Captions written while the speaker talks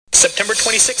September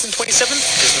 26th and 27th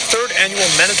is the 3rd annual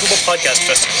Manitoba Podcast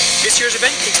Festival. This year's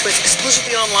event takes place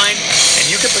exclusively online, and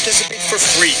you can participate for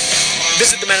free.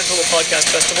 Visit the Manitoba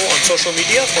Podcast Festival on social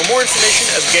media for more information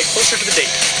as we get closer to the date.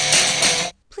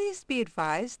 Please be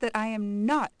advised that I am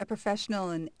not a professional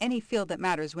in any field that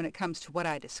matters when it comes to what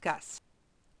I discuss.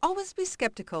 Always be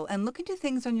skeptical and look into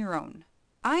things on your own.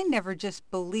 I never just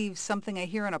believe something I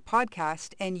hear on a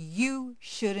podcast, and you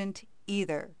shouldn't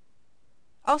either.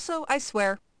 Also, I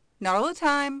swear, not all the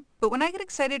time, but when I get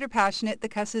excited or passionate, the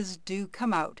cusses do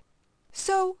come out.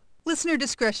 So, listener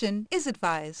discretion is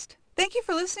advised. Thank you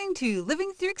for listening to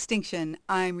Living Through Extinction.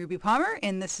 I'm Ruby Palmer,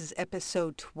 and this is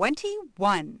episode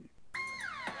 21.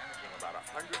 About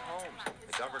 100 homes.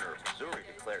 The governor of Missouri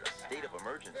declared a state of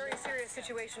emergency. Very serious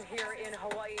situation here in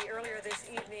Hawaii. Earlier this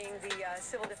evening, the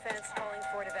civil defense calling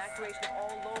for an evacuation of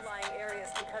all low-lying areas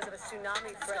because of a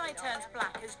tsunami threat. The sky turns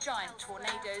black as giant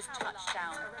tornadoes touch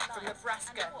down. From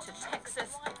Nebraska to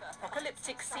Texas,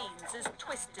 apocalyptic scenes as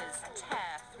twisters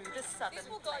tear through the southern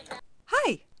plains.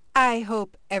 Hi, I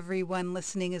hope everyone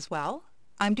listening is well.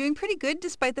 I'm doing pretty good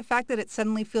despite the fact that it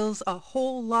suddenly feels a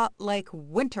whole lot like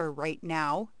winter right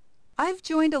now. I've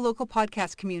joined a local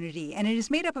podcast community, and it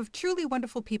is made up of truly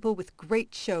wonderful people with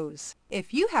great shows.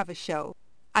 If you have a show,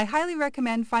 I highly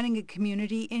recommend finding a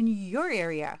community in your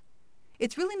area.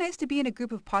 It's really nice to be in a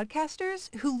group of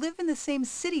podcasters who live in the same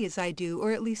city as I do,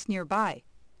 or at least nearby.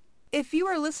 If you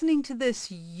are listening to this,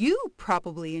 you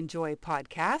probably enjoy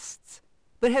podcasts.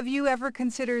 But have you ever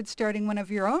considered starting one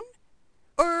of your own?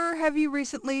 Or have you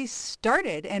recently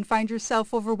started and find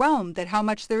yourself overwhelmed at how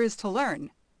much there is to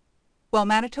learn? Well,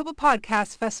 Manitoba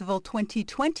Podcast Festival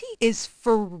 2020 is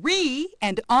free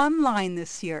and online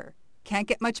this year. Can't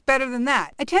get much better than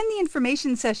that. Attend the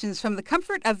information sessions from the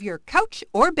comfort of your couch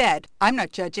or bed. I'm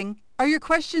not judging. Are your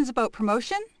questions about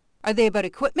promotion? Are they about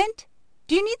equipment?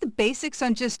 Do you need the basics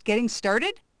on just getting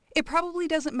started? It probably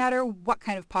doesn't matter what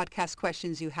kind of podcast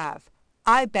questions you have.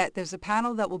 I bet there's a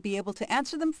panel that will be able to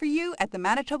answer them for you at the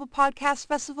Manitoba Podcast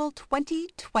Festival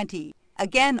 2020.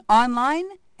 Again, online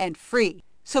and free.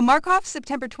 So mark off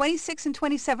September 26th and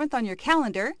 27th on your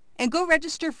calendar and go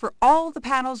register for all the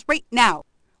panels right now,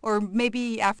 or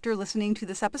maybe after listening to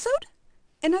this episode.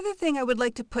 Another thing I would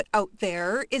like to put out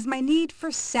there is my need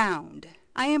for sound.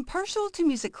 I am partial to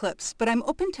music clips, but I'm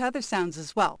open to other sounds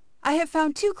as well. I have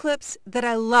found 2 clips that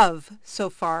I love so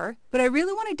far, but I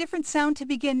really want a different sound to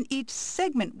begin each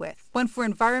segment with. One for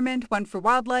environment, one for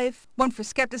wildlife, one for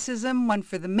skepticism, one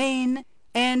for the main,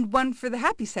 and one for the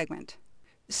happy segment.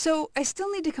 So I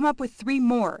still need to come up with 3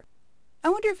 more. I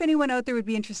wonder if anyone out there would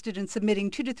be interested in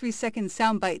submitting 2 to 3 second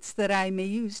sound bites that I may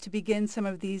use to begin some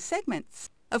of these segments.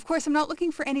 Of course, I'm not looking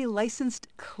for any licensed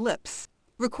clips.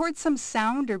 Record some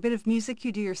sound or bit of music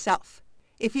you do yourself.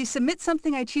 If you submit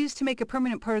something I choose to make a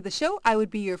permanent part of the show, I would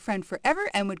be your friend forever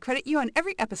and would credit you on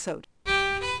every episode.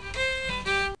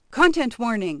 Content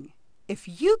warning.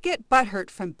 If you get butthurt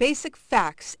from basic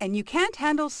facts and you can't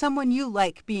handle someone you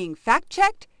like being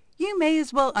fact-checked, you may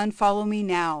as well unfollow me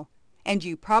now. And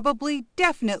you probably,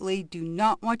 definitely do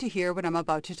not want to hear what I'm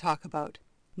about to talk about.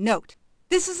 Note,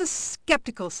 this is a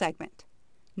skeptical segment,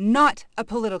 not a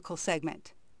political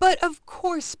segment. But of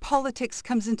course politics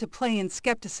comes into play in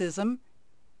skepticism.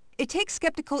 It takes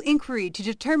skeptical inquiry to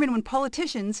determine when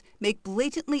politicians make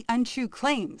blatantly untrue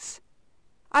claims.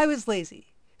 I was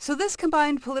lazy. So this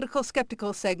combined political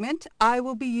skeptical segment, I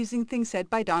will be using things said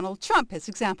by Donald Trump as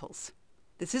examples.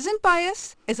 This isn't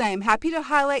bias, as I am happy to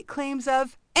highlight claims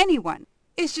of anyone.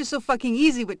 It's just so fucking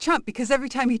easy with Trump because every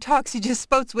time he talks, he just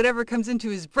spouts whatever comes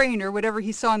into his brain or whatever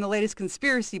he saw in the latest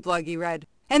conspiracy blog he read.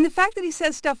 And the fact that he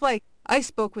says stuff like, I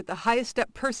spoke with the highest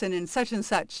up person in such and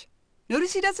such.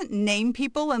 Notice he doesn't name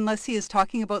people unless he is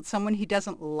talking about someone he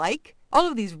doesn't like. All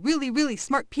of these really, really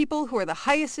smart people who are the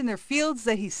highest in their fields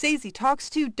that he says he talks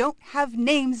to don't have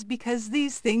names because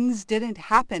these things didn't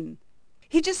happen.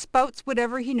 He just spouts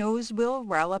whatever he knows will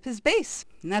rile up his base,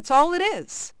 and that's all it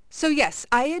is. So yes,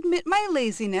 I admit my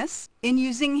laziness in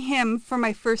using him for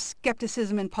my first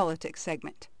skepticism in politics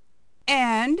segment.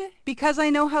 And because I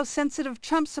know how sensitive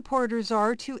Trump supporters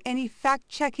are to any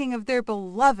fact-checking of their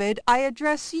beloved, I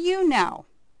address you now.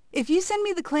 If you send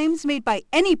me the claims made by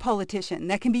any politician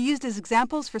that can be used as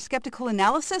examples for skeptical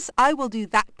analysis, I will do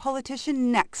that politician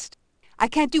next. I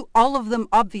can't do all of them,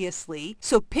 obviously,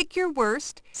 so pick your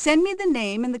worst, send me the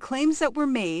name and the claims that were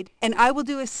made, and I will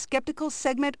do a skeptical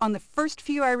segment on the first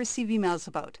few I receive emails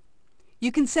about.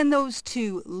 You can send those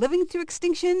to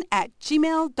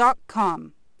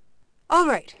livingthroughextinction@gmail.com. All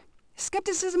right,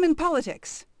 skepticism in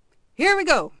politics. Here we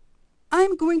go.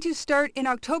 I'm going to start in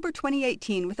October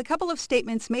 2018 with a couple of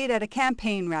statements made at a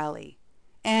campaign rally.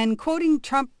 And quoting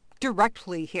Trump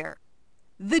directly here.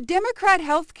 The Democrat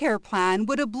health care plan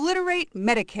would obliterate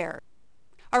Medicare.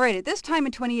 All right, at this time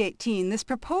in 2018, this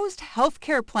proposed health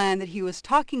care plan that he was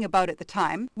talking about at the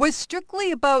time was strictly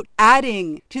about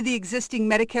adding to the existing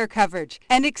Medicare coverage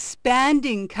and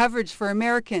expanding coverage for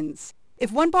Americans.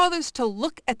 If one bothers to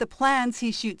look at the plans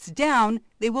he shoots down,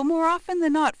 they will more often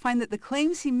than not find that the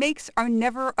claims he makes are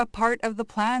never a part of the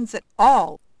plans at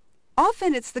all.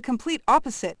 Often it's the complete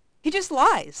opposite. He just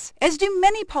lies, as do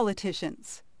many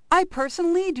politicians. I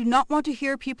personally do not want to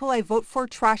hear people I vote for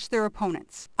trash their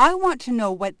opponents. I want to know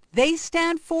what they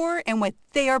stand for and what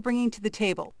they are bringing to the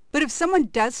table. But if someone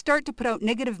does start to put out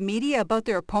negative media about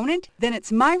their opponent, then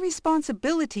it's my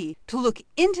responsibility to look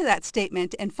into that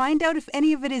statement and find out if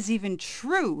any of it is even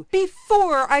true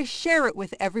before I share it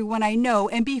with everyone I know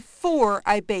and before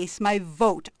I base my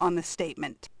vote on the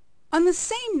statement. On the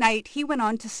same night, he went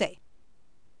on to say,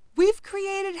 "We've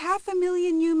created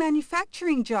 500,000 new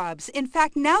manufacturing jobs. In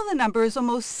fact, now the number is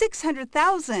almost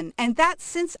 600,000, and that's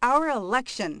since our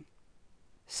election."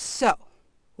 So,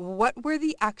 what were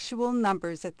the actual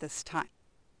numbers at this time?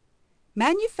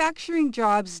 Manufacturing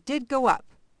jobs did go up,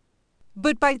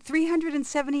 but by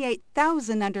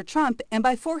 378,000 under Trump and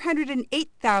by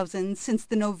 408,000 since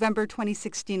the November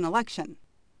 2016 election.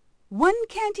 One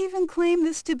can't even claim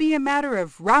this to be a matter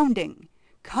of rounding.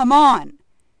 Come on!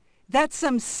 That's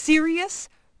some serious,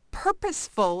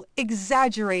 purposeful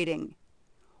exaggerating.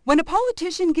 When a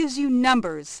politician gives you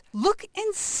numbers, look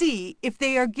and see if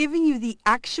they are giving you the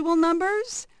actual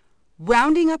numbers,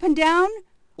 rounding up and down,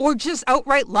 or just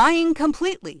outright lying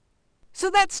completely. So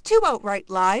that's 2 outright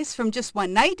lies from just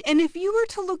one night, and if you were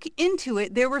to look into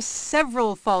it, there were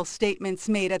several false statements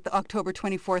made at the October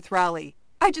 24th rally.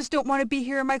 I just don't want to be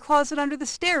here in my closet under the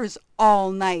stairs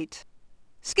all night.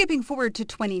 Skipping forward to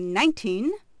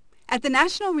 2019, at the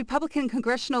National Republican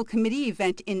Congressional Committee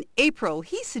event in April,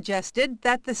 he suggested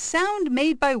that the sound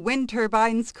made by wind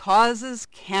turbines causes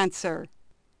cancer.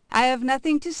 I have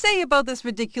nothing to say about this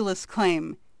ridiculous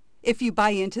claim. If you buy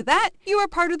into that, you are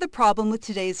part of the problem with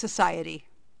today's society.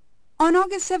 On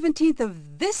August 17th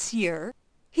of this year,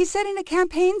 he said in a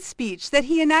campaign speech that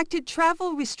he enacted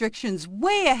travel restrictions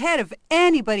way ahead of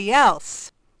anybody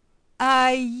else.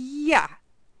 Yeah.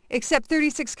 Except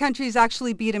 36 countries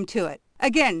actually beat him to it.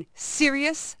 Again,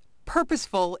 serious,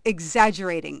 purposeful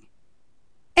exaggerating.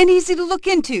 And easy to look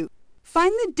into.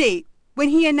 Find the date when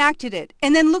he enacted it,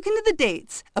 and then look into the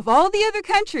dates of all the other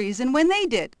countries and when they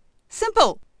did.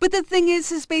 Simple. But the thing is,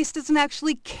 his base doesn't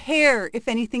actually care if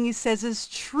anything he says is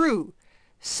true.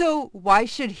 So why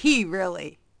should he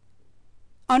really?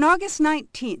 On August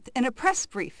 19th, in a press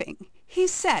briefing, he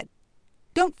said,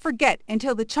 "Don't forget,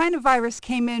 until the China virus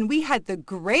came in, we had the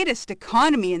greatest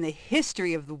economy in the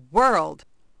history of the world."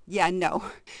 Yeah,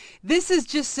 no. This is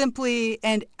just simply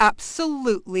and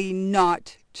absolutely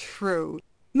not true.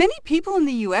 Many people in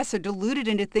the U.S. are deluded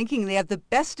into thinking they have the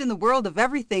best in the world of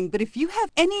everything, but if you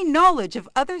have any knowledge of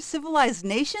other civilized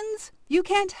nations, you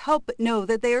can't help but know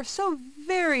that they are so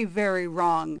very, very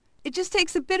wrong. It just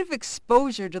takes a bit of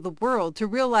exposure to the world to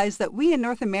realize that we in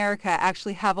North America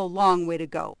actually have a long way to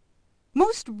go.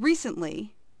 Most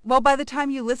recently, well, by the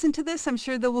time you listen to this, I'm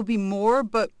sure there will be more,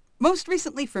 but most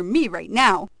recently for me right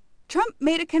now, Trump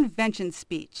made a convention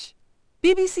speech.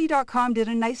 BBC.com did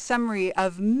a nice summary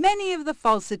of many of the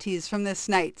falsities from this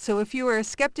night, so if you are a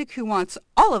skeptic who wants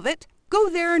all of it, go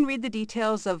there and read the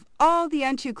details of all the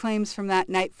untrue claims from that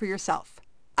night for yourself.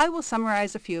 I will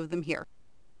summarize a few of them here.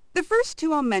 The first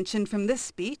 2 I'll mention from this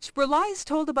speech were lies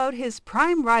told about his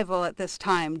prime rival at this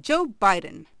time, Joe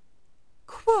Biden.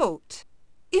 Quote,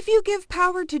 "If you give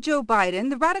power to Joe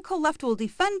Biden, the radical left will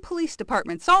defund police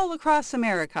departments all across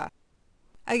America."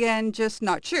 Again, just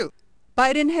not true.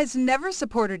 Biden has never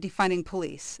supported defunding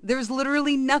police. There's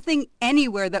literally nothing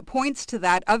anywhere that points to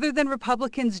that other than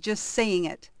Republicans just saying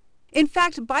it. In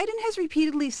fact, Biden has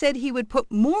repeatedly said he would put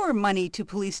more money to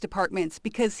police departments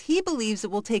because he believes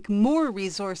it will take more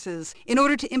resources in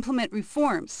order to implement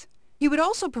reforms. He would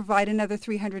also provide another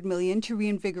 $300 million to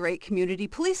reinvigorate community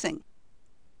policing.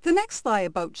 The next lie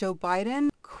about Joe Biden,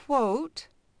 quote,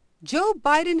 "Joe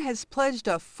Biden has pledged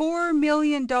a $4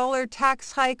 million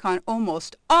tax hike on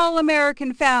almost all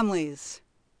American families."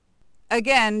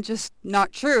 Again, just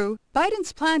not true.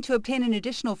 Biden's plan to obtain an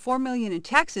additional $4 million in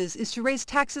taxes is to raise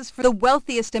taxes for the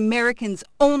wealthiest Americans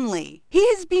only. He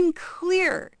has been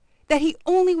clear that he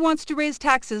only wants to raise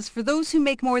taxes for those who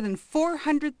make more than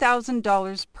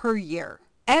 $400,000 per year.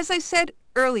 As I said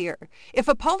earlier, if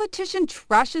a politician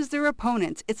trashes their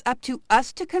opponents, it's up to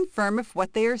us to confirm if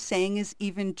what they are saying is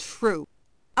even true.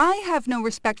 I have no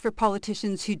respect for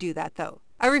politicians who do that, though.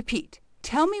 I repeat,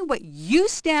 Tell me what you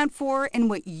stand for and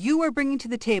what you are bringing to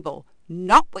the table,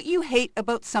 not what you hate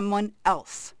about someone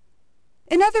else.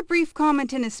 Another brief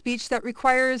comment in his speech that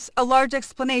requires a large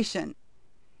explanation.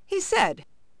 He said,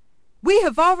 "We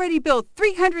have already built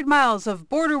 300 miles of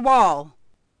border wall."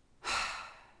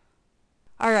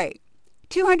 All right,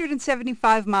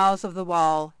 275 miles of the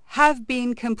wall have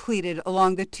been completed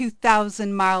along the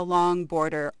 2,000-mile-long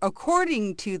border,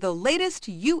 according to the latest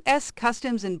U.S.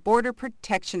 Customs and Border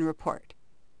Protection report.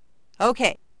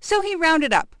 Okay, so he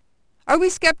rounded up. Are we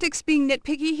skeptics being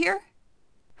nitpicky here?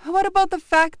 What about the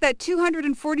fact that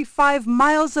 245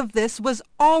 miles of this was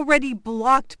already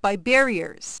blocked by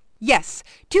barriers? Yes,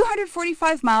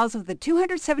 245 miles of the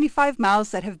 275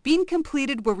 miles that have been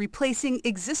completed were replacing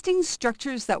existing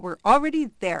structures that were already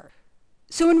there.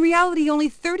 So in reality, only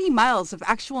 30 miles of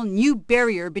actual new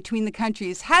barrier between the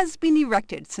countries has been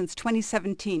erected since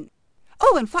 2017.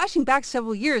 Oh, and flashing back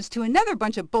several years to another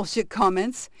bunch of bullshit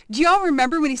comments. Do y'all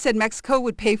remember when he said Mexico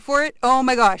would pay for it? Oh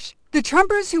my gosh. The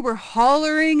Trumpers who were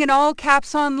hollering in all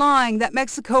caps online that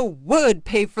Mexico would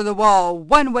pay for the wall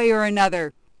one way or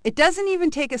another. It doesn't even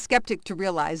take a skeptic to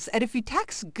realize that if you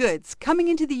tax goods coming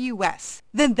into the U.S.,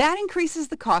 then that increases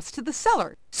the cost to the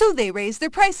seller, so they raise their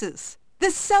prices.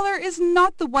 The seller is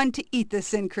not the one to eat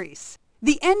this increase.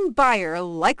 The end buyer,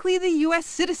 likely the U.S.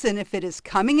 citizen if it is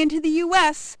coming into the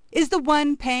U.S., is the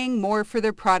one paying more for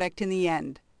their product in the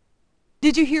end.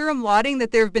 Did you hear him lauding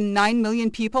that there have been 9 million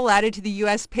people added to the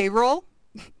U.S. payroll?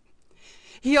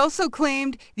 He also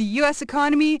claimed the U.S.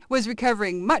 economy was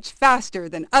recovering much faster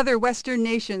than other Western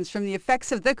nations from the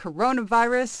effects of the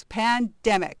coronavirus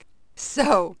pandemic.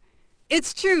 So,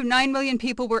 it's true 9 million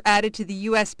people were added to the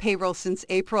U.S. payroll since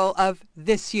April of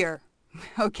this year.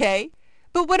 Okay?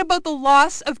 But what about the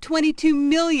loss of 22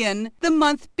 million the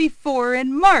month before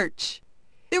in March?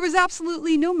 There was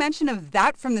absolutely no mention of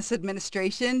that from this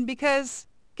administration because,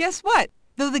 guess what?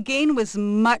 Though the gain was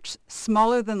much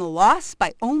smaller than the loss,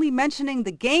 by only mentioning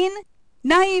the gain,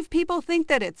 naive people think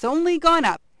that it's only gone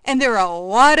up. And there are a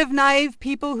lot of naive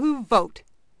people who vote.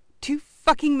 Too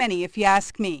fucking many, if you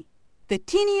ask me. The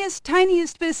teeniest,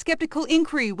 tiniest bit of skeptical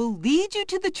inquiry will lead you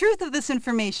to the truth of this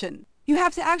information. You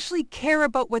have to actually care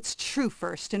about what's true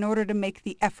first in order to make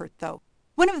the effort, though.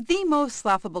 One of the most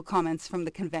laughable comments from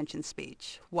the convention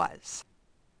speech was,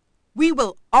 "We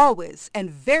will always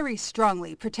and very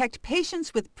strongly protect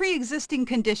patients with pre-existing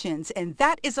conditions, and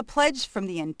that is a pledge from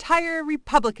the entire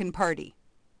Republican Party."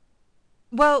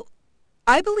 Well,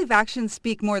 I believe actions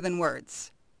speak more than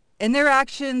words, and their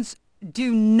actions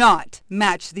do not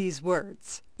match these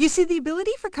words. You see, the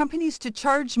ability for companies to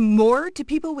charge more to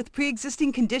people with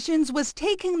pre-existing conditions was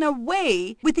taken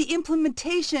away with the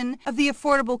implementation of the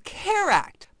Affordable Care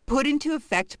Act, put into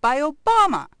effect by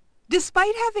Obama.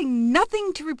 Despite having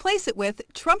nothing to replace it with,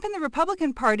 Trump and the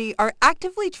Republican Party are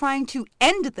actively trying to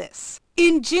end this.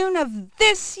 In June of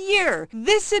this year,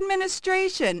 this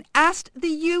administration asked the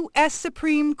U.S.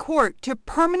 Supreme Court to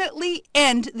permanently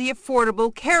end the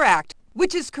Affordable Care Act,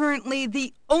 which is currently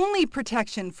the only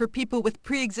protection for people with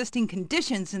pre-existing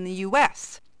conditions in the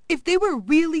U.S. If they were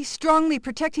really strongly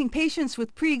protecting patients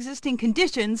with pre-existing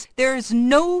conditions, there is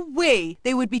no way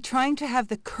they would be trying to have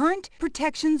the current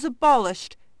protections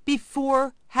abolished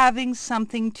before having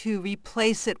something to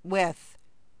replace it with.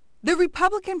 The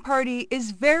Republican Party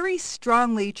is very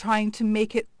strongly trying to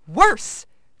make it worse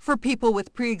for people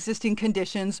with pre-existing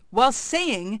conditions while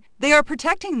saying they are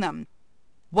protecting them.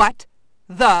 What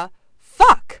the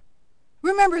fuck?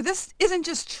 Remember, this isn't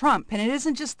just Trump, and it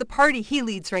isn't just the party he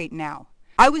leads right now.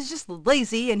 I was just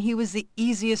lazy, and he was the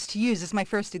easiest to use as my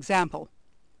first example.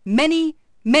 Many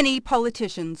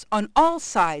politicians on all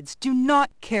sides do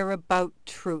not care about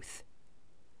truth.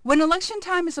 When election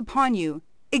time is upon you,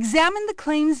 examine the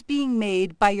claims being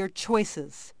made by your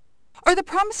choices. Are the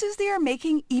promises they are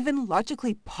making even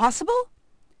logically possible?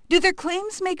 Do their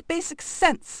claims make basic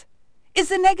sense? Is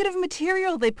the negative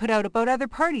material they put out about other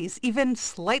parties even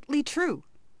slightly true?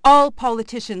 All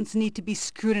politicians need to be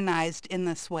scrutinized in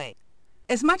this way.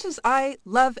 As much as I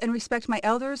love and respect my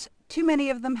elders, too many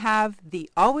of them have the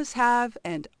always have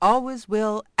and always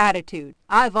will attitude.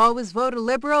 I've always voted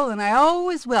liberal and I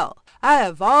always will. I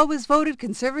have always voted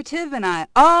conservative and I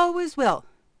always will.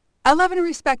 I love and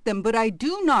respect them, but I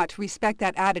do not respect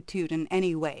that attitude in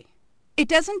any way. It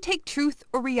doesn't take truth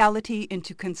or reality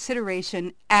into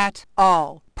consideration at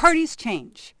all. Parties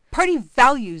change. Party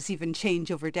values even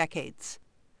change over decades.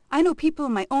 I know people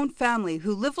in my own family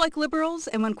who live like liberals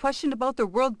and when questioned about their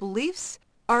world beliefs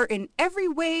are in every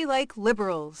way like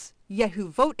liberals, yet who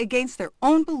vote against their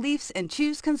own beliefs and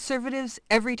choose conservatives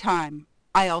every time.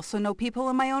 I also know people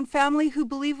in my own family who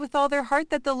believe with all their heart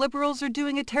that the liberals are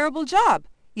doing a terrible job,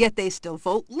 yet they still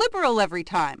vote Liberal every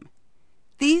time.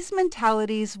 These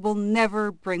mentalities will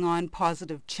never bring on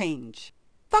positive change.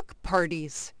 Fuck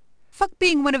parties. Fuck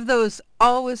being one of those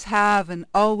always have and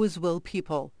always will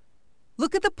people.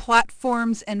 Look at the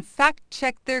platforms and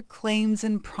fact-check their claims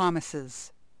and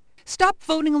promises. Stop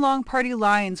voting along party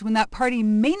lines when that party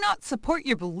may not support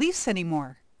your beliefs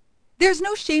anymore. There's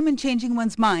no shame in changing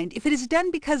one's mind if it is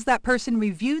done because that person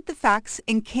reviewed the facts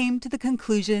and came to the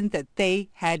conclusion that they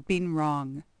had been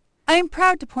wrong. I am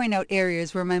proud to point out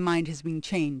areas where my mind has been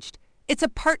changed. It's a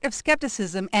part of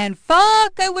skepticism, and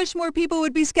fuck, I wish more people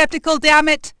would be skeptical, damn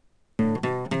it!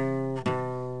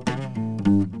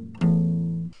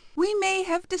 We may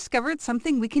have discovered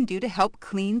something we can do to help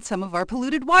clean some of our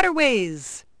polluted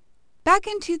waterways. Back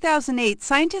in 2008,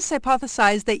 scientists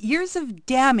hypothesized that years of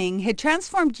damming had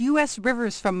transformed U.S.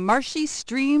 rivers from marshy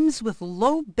streams with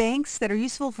low banks that are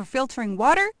useful for filtering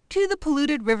water to the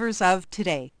polluted rivers of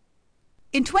today.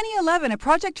 In 2011, a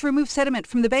project to remove sediment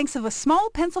from the banks of a small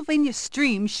Pennsylvania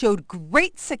stream showed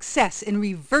great success in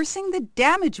reversing the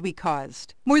damage we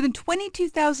caused. More than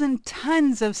 22,000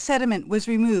 tons of sediment was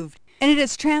removed, and it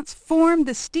has transformed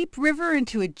the steep river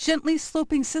into a gently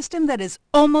sloping system that is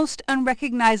almost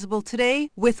unrecognizable today,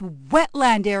 with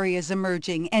wetland areas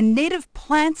emerging and native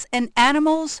plants and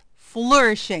animals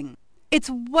flourishing. It's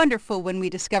wonderful when we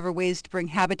discover ways to bring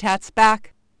habitats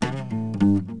back.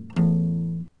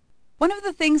 One of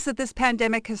the things that this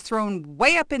pandemic has thrown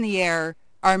way up in the air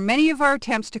are many of our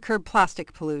attempts to curb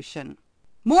plastic pollution.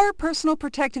 More personal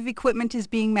protective equipment is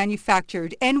being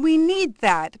manufactured, and we need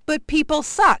that, but people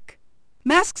suck.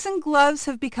 Masks and gloves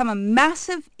have become a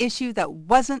massive issue that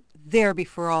wasn't there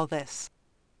before all this.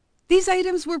 These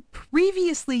items were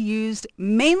previously used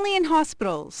mainly in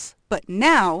hospitals, but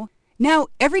now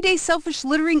everyday selfish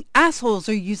littering assholes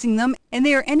are using them, and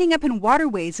they are ending up in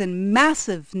waterways in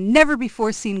massive,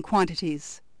 never-before-seen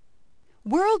quantities.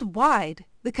 Worldwide,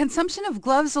 the consumption of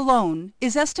gloves alone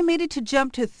is estimated to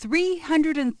jump to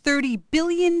 330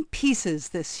 billion pieces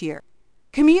this year.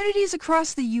 Communities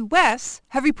across the U.S.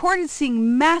 have reported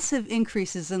seeing massive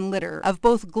increases in litter of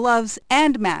both gloves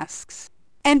and masks,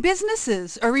 and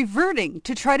businesses are reverting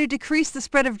to try to decrease the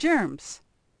spread of germs.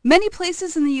 Many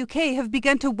places in the UK have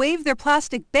begun to waive their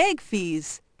plastic bag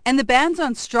fees, and the bans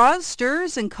on straws,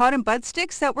 stirrers, and cotton bud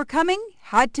sticks that were coming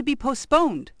had to be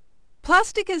postponed.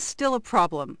 Plastic is still a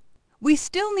problem. We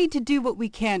still need to do what we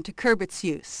can to curb its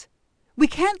use. We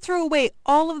can't throw away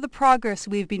all of the progress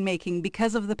we've been making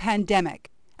because of the pandemic.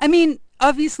 I mean,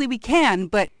 obviously we can,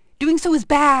 but doing so is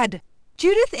bad.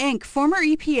 Judith Enck, former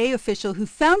EPA official who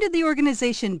founded the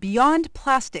organization Beyond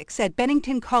Plastics at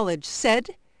Bennington College,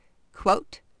 said,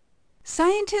 quote,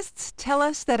 "Scientists tell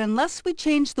us that unless we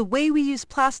change the way we use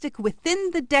plastic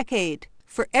within the decade,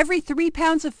 for every 3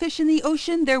 pounds of fish in the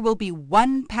ocean, there will be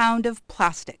 1 pound of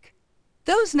plastic."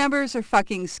 Those numbers are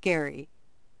fucking scary.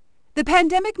 The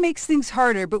pandemic makes things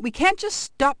harder, but we can't just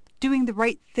stop doing the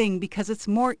right thing because it's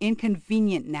more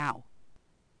inconvenient now.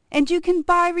 And you can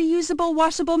buy reusable,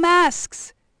 washable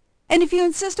masks. And if you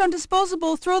insist on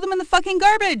disposable, throw them in the fucking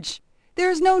garbage. There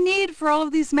is no need for all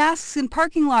of these masks in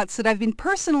parking lots that I've been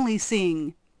personally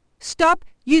seeing. Stop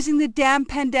using the damn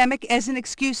pandemic as an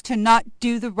excuse to not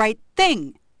do the right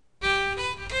thing.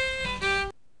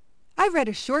 I read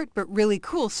a short but really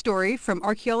cool story from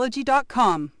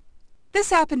archaeology.com. This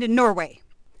happened in Norway.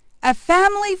 A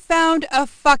family found a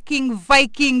fucking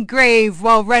Viking grave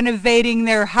while renovating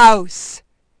their house.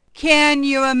 Can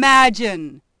you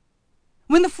imagine?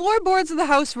 When the floorboards of the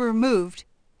house were removed,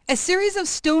 a series of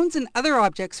stones and other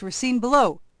objects were seen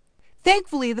below.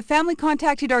 Thankfully, the family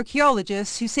contacted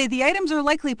archaeologists who say the items are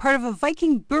likely part of a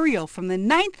Viking burial from the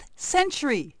 9th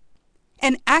century.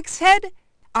 An axe head,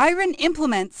 iron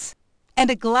implements, and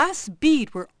a glass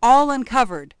bead were all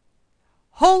uncovered.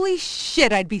 Holy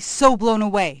shit, I'd be so blown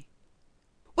away.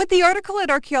 What the article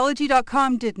at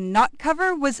archaeology.com did not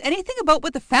cover was anything about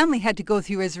what the family had to go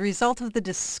through as a result of the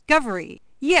discovery.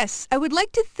 Yes, I would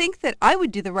like to think that I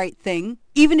would do the right thing,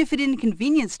 even if it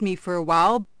inconvenienced me for a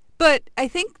while, but I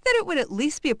think that it would at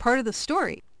least be a part of the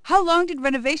story. How long did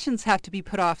renovations have to be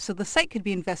put off so the site could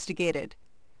be investigated?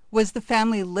 Was the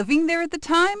family living there at the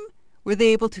time? Were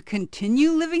they able to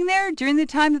continue living there during the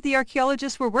time that the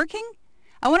archaeologists were working?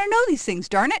 I want to know these things,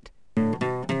 darn it.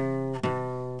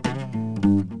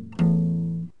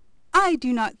 I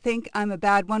do not think I'm a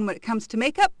bad one when it comes to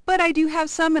makeup, but I do have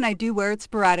some and I do wear it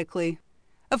sporadically.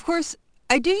 Of course,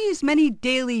 I do use many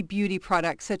daily beauty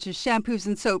products such as shampoos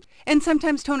and soaps, and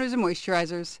sometimes toners and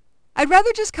moisturizers. I'd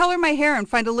rather just color my hair and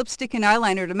find a lipstick and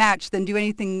eyeliner to match than do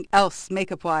anything else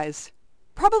makeup-wise.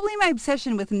 Probably my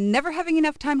obsession with never having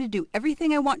enough time to do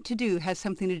everything I want to do has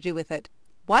something to do with it.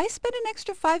 Why spend an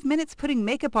extra 5 minutes putting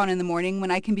makeup on in the morning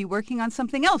when I can be working on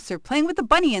something else or playing with the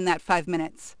bunny in that 5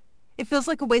 minutes? It feels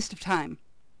like a waste of time.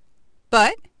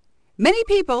 But many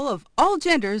people of all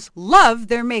genders love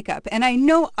their makeup, and I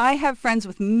know I have friends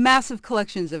with massive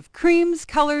collections of creams,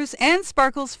 colors, and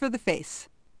sparkles for the face.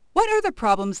 What are the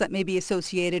problems that may be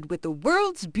associated with the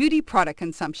world's beauty product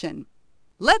consumption?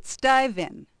 Let's dive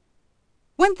in.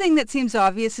 One thing that seems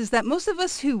obvious is that most of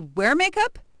us who wear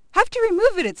makeup have to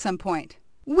remove it at some point.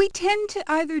 We tend to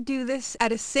either do this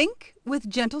at a sink with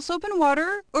gentle soap and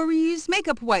water, or we use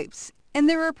makeup wipes, and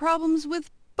there are problems with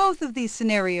both of these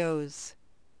scenarios.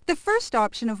 The first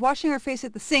option of washing our face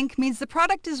at the sink means the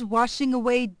product is washing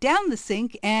away down the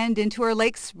sink and into our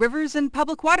lakes, rivers, and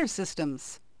public water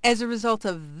systems. As a result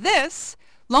of this,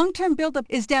 long-term buildup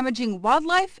is damaging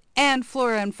wildlife and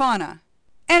flora and fauna.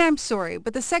 And I'm sorry,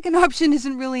 but the second option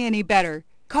isn't really any better.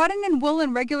 Cotton and wool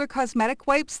and regular cosmetic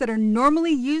wipes that are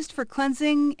normally used for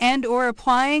cleansing and or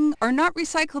applying are not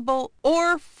recyclable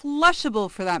or flushable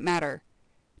for that matter.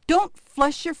 Don't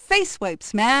flush your face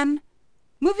wipes, man.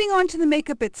 Moving on to the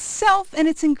makeup itself and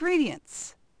its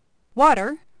ingredients.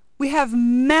 Water. We have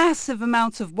massive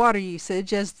amounts of water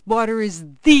usage, as water is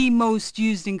the most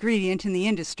used ingredient in the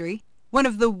industry. One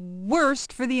of the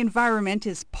worst for the environment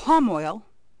is palm oil.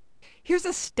 Here's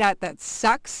a stat that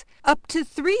sucks. Up to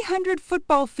 300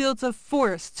 football fields of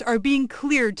forests are being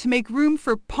cleared to make room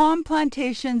for palm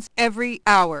plantations every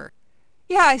hour.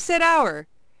 Yeah, I said hour.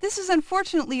 This is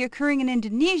unfortunately occurring in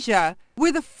Indonesia,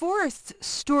 where the forests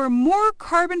store more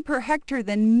carbon per hectare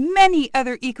than many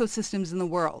other ecosystems in the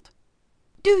world.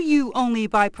 Do you only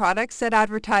buy products that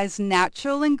advertise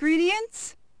natural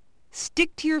ingredients?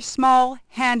 Stick to your small,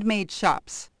 handmade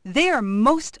shops. They are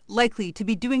most likely to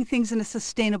be doing things in a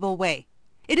sustainable way.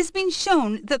 It has been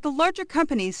shown that the larger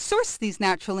companies source these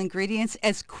natural ingredients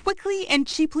as quickly and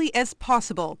cheaply as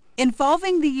possible,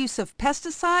 involving the use of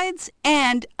pesticides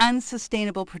and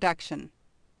unsustainable production.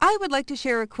 I would like to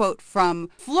share a quote from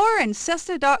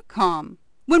Florancesta.com.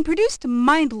 When produced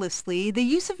mindlessly, the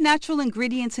use of natural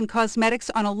ingredients in cosmetics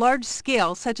on a large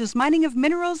scale, such as mining of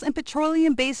minerals and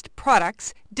petroleum-based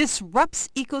products, disrupts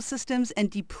ecosystems and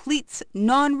depletes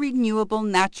non-renewable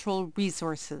natural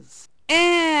resources.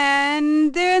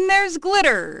 And then there's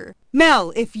glitter.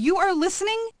 Mel, if you are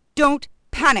listening, don't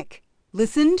panic.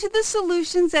 Listen to the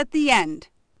solutions at the end.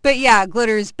 But yeah,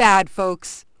 glitter is bad,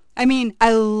 folks. I mean,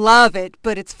 I love it,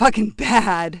 but it's fucking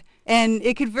bad. And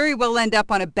it could very well end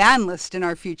up on a ban list in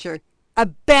our future. A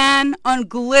ban on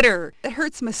glitter. It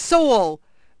hurts my soul.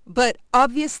 But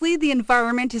obviously the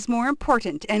environment is more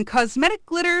important, and cosmetic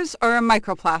glitters are a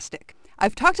microplastic.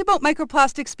 I've talked about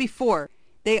microplastics before.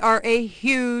 They are a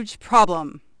huge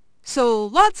problem. So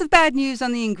lots of bad news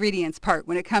on the ingredients part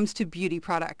when it comes to beauty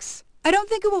products. I don't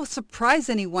think it will surprise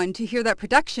anyone to hear that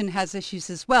production has issues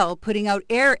as well, putting out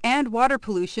air and water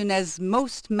pollution as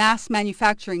most mass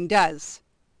manufacturing does.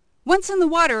 Once in the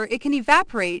water, it can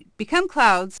evaporate, become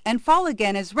clouds, and fall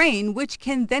again as rain, which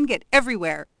can then get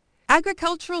everywhere.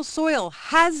 Agricultural soil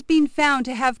has been found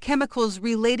to have chemicals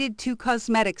related to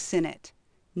cosmetics in it.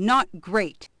 Not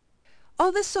great.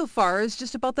 All this so far is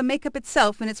just about the makeup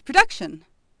itself and its production.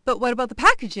 But what about the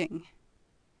packaging?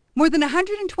 More than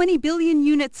 120 billion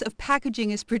units of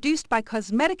packaging is produced by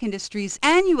cosmetic industries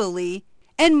annually,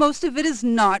 and most of it is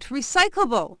not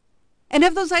recyclable. And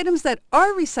of those items that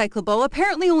are recyclable,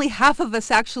 apparently only half of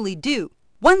us actually do.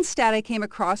 One stat I came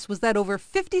across was that over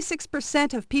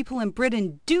 56% of people in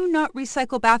Britain do not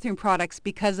recycle bathroom products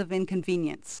because of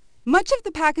inconvenience. Much of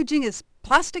the packaging is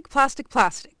plastic, plastic,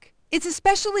 plastic. It's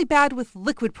especially bad with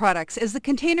liquid products, as the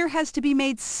container has to be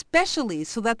made specially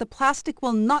so that the plastic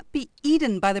will not be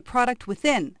eaten by the product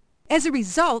within. As a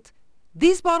result,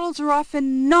 these bottles are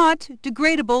often not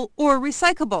degradable or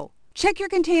recyclable. Check your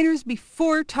containers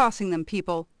before tossing them,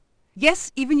 people.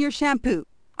 Yes, even your shampoo.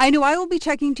 I know I will be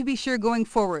checking to be sure going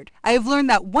forward. I have learned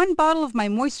that one bottle of my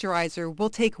moisturizer will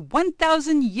take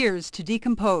 1,000 years to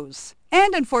decompose.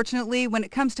 And unfortunately, when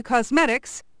it comes to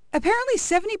cosmetics, apparently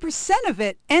 70% of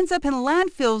it ends up in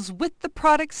landfills with the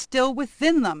products still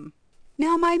within them.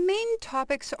 Now, my main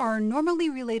topics are normally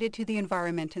related to the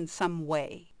environment in some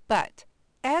way, but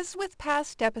as with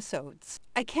past episodes,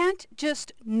 I can't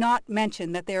just not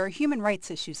mention that there are human rights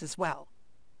issues as well.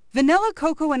 Vanilla,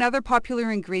 cocoa, and other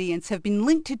popular ingredients have been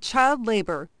linked to child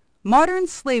labor, modern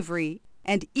slavery,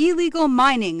 and illegal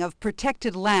mining of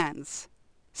protected lands.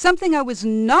 Something I was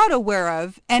not aware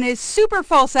of, and is super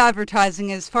false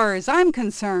advertising as far as I'm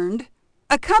concerned.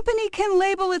 A company can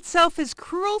label itself as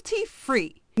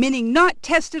cruelty-free, meaning not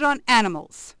tested on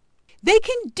animals. They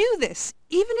can do this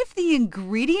even if the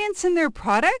ingredients in their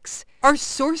products are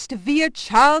sourced via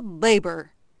child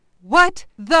labor. What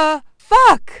the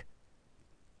fuck?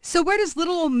 So where does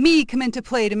little old me come into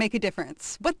play to make a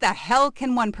difference? What the hell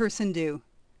can one person do?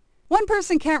 One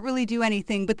person can't really do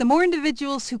anything, but the more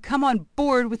individuals who come on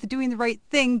board with doing the right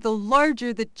thing, the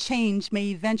larger the change may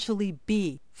eventually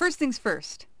be. First things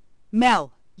first.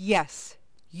 Mel, yes,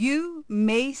 you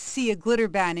may see a glitter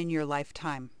ban in your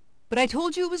lifetime. But I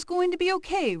told you it was going to be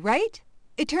okay, right?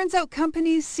 It turns out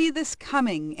companies see this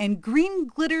coming, and green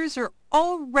glitters are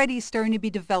already starting to be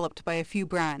developed by a few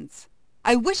brands.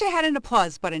 I wish I had an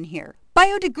applause button here.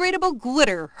 Biodegradable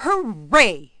glitter,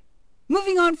 hooray!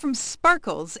 Moving on from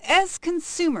sparkles, as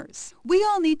consumers, we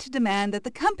all need to demand that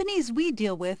the companies we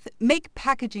deal with make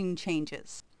packaging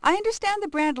changes. I understand the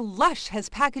brand Lush has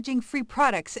packaging-free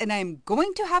products, and I'm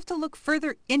going to have to look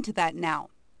further into that now.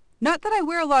 Not that I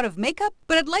wear a lot of makeup,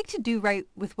 but I'd like to do right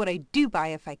with what I do buy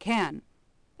if I can.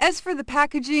 As for the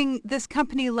packaging this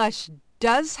company Lush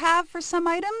does have for some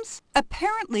items,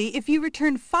 apparently if you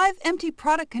return 5 empty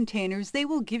product containers, they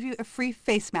will give you a free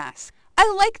face mask.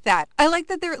 I like that. I like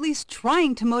that they're at least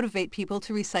trying to motivate people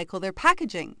to recycle their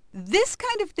packaging. This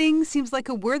kind of thing seems like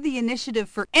a worthy initiative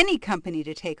for any company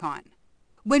to take on.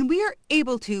 When we are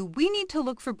able to, we need to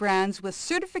look for brands with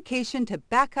certification to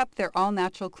back up their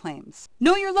all-natural claims.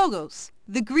 Know your logos.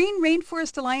 The Green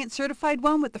Rainforest Alliance certified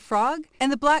one with the frog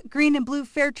and the black, green, and blue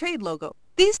Fair Trade logo.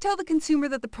 These tell the consumer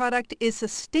that the product is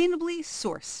sustainably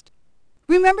sourced.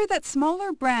 Remember that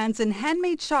smaller brands and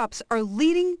handmade shops are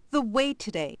leading the way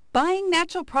today. Buying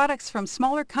natural products from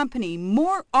smaller companies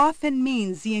more often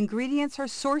means the ingredients are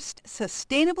sourced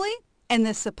sustainably and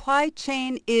the supply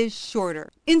chain is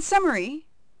shorter. In summary,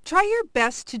 try your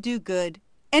best to do good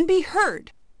and be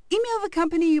heard. Email the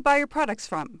company you buy your products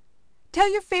from.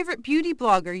 Tell your favorite beauty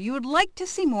blogger you would like to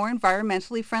see more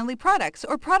environmentally friendly products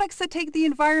or products that take the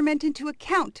environment into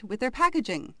account with their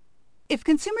packaging. If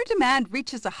consumer demand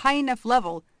reaches a high enough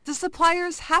level, the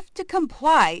suppliers have to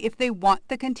comply if they want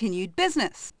the continued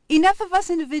business. Enough of us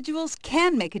individuals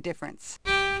can make a difference.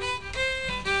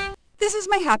 This is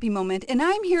my happy moment, and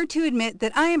I'm here to admit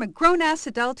that I am a grown-ass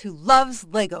adult who loves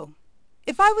Lego.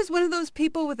 If I was one of those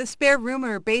people with a spare room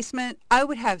or a basement, I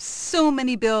would have so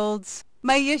many builds.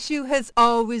 My issue has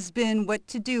always been what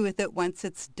to do with it once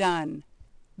it's done.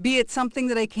 Be it something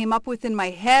that I came up with in my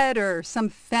head or some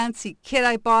fancy kit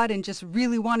I bought and just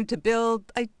really wanted to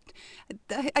build. I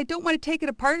don't want to take it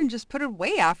apart and just put it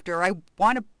away after. I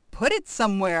want to put it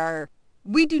somewhere.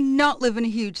 We do not live in a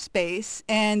huge space,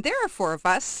 and there are 4 of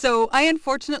us, so I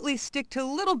unfortunately stick to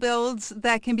little builds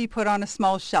that can be put on a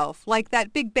small shelf, like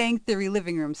that Big Bang Theory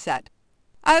living room set.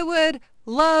 I would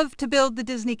love to build the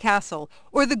Disney Castle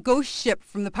or the ghost ship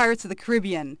from the Pirates of the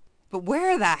Caribbean, but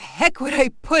where the heck would I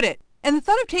put it? And the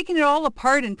thought of taking it all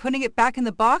apart and putting it back in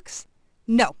the box?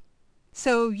 No.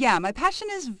 So yeah, my passion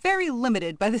is very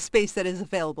limited by the space that is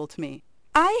available to me.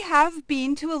 I have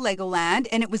been to a Legoland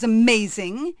and it was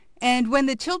amazing. And when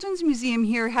the Children's Museum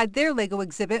here had their Lego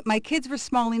exhibit, my kids were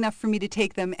small enough for me to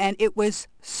take them and it was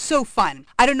so fun.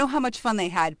 I don't know how much fun they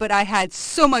had, but I had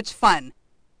so much fun.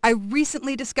 I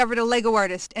recently discovered a Lego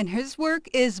artist and his work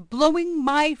is blowing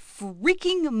my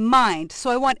freaking mind, so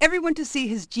I want everyone to see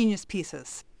his genius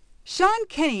pieces. Sean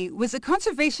Kenny was a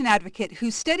conservation advocate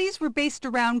whose studies were based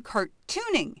around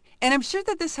cartooning, and I'm sure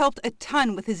that this helped a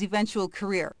ton with his eventual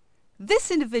career. This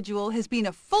individual has been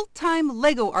a full-time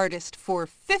Lego artist for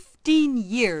 15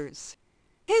 years.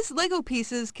 His Lego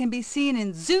pieces can be seen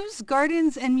in zoos,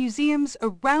 gardens, and museums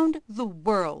around the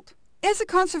world. As a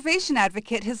conservation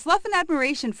advocate, his love and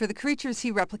admiration for the creatures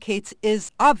he replicates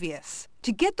is obvious.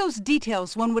 To get those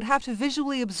details, one would have to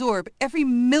visually absorb every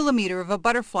millimeter of a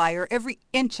butterfly or every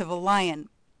inch of a lion.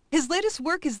 His latest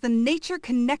work is the Nature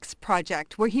Connects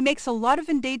project, where he makes a lot of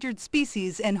endangered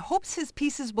species and hopes his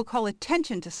pieces will call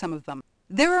attention to some of them.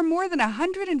 There are more than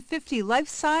 150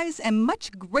 life-size and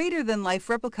much greater-than-life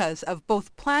replicas of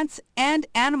both plants and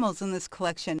animals in this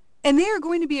collection, and they are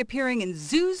going to be appearing in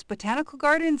zoos, botanical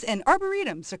gardens, and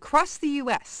arboretums across the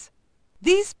U.S.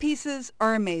 These pieces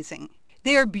are amazing.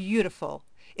 They are beautiful.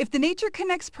 If the Nature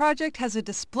Connects project has a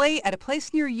display at a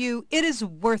place near you, it is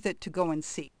worth it to go and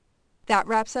see. That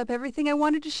wraps up everything I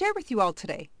wanted to share with you all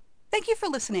today. Thank you for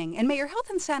listening, and may your health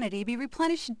and sanity be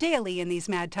replenished daily in these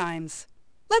mad times.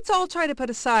 Let's all try to put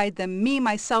aside the me,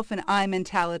 myself, and I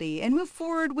mentality and move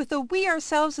forward with a we,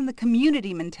 ourselves, and the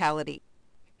community mentality.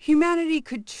 Humanity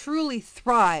could truly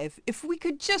thrive if we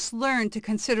could just learn to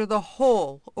consider the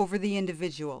whole over the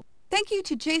individual. Thank you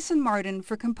to Jason Martin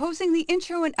for composing the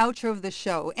intro and outro of the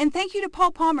show, and thank you to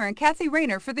Paul Palmer and Kathy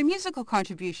Rayner for their musical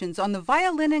contributions on the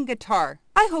violin and guitar.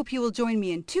 I hope you will join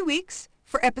me in 2 weeks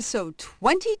for episode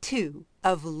 22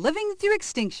 of Living Through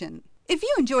Extinction. If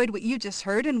you enjoyed what you just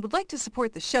heard and would like to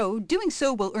support the show, doing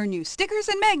so will earn you stickers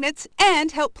and magnets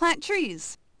and help plant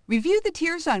trees. Review the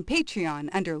tiers on Patreon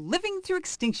under Living Through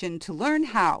Extinction to learn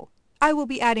how. I will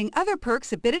be adding other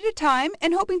perks a bit at a time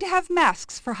and hoping to have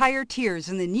masks for higher tiers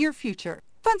in the near future.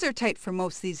 Funds are tight for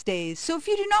most these days, so if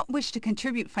you do not wish to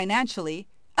contribute financially,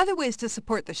 other ways to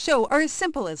support the show are as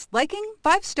simple as liking,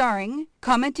 5-starring,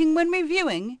 commenting when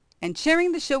reviewing, and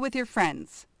sharing the show with your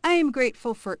friends. I am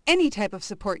grateful for any type of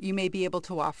support you may be able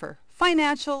to offer,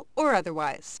 financial or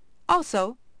otherwise.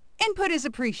 Also, input is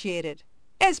appreciated.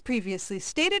 As previously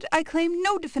stated, I claim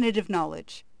no definitive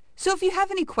knowledge. So if you have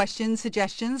any questions,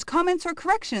 suggestions, comments, or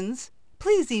corrections,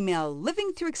 please email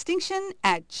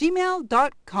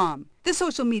livingthroughextinction@gmail.com. The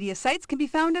social media sites can be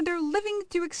found under Living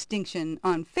Through Extinction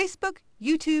on Facebook,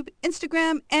 YouTube,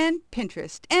 Instagram, and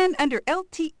Pinterest, and under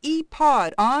LTE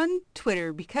Pod on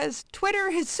Twitter, because Twitter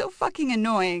is so fucking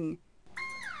annoying.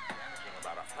 Damaging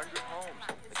about 100 homes.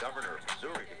 The governor of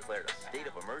Missouri declared a state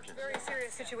of emergency. Very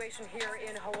serious situation here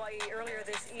in Hawaii. Earlier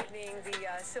this evening, the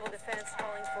civil defense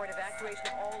calling for an evacuation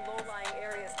of all low-lying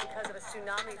areas because of a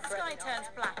tsunami The sky threat. turns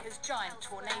black as giant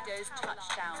tornadoes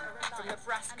touch down. From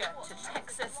Nebraska to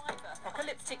Texas,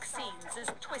 apocalyptic scenes as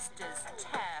twisters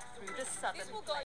tear through the southern plains.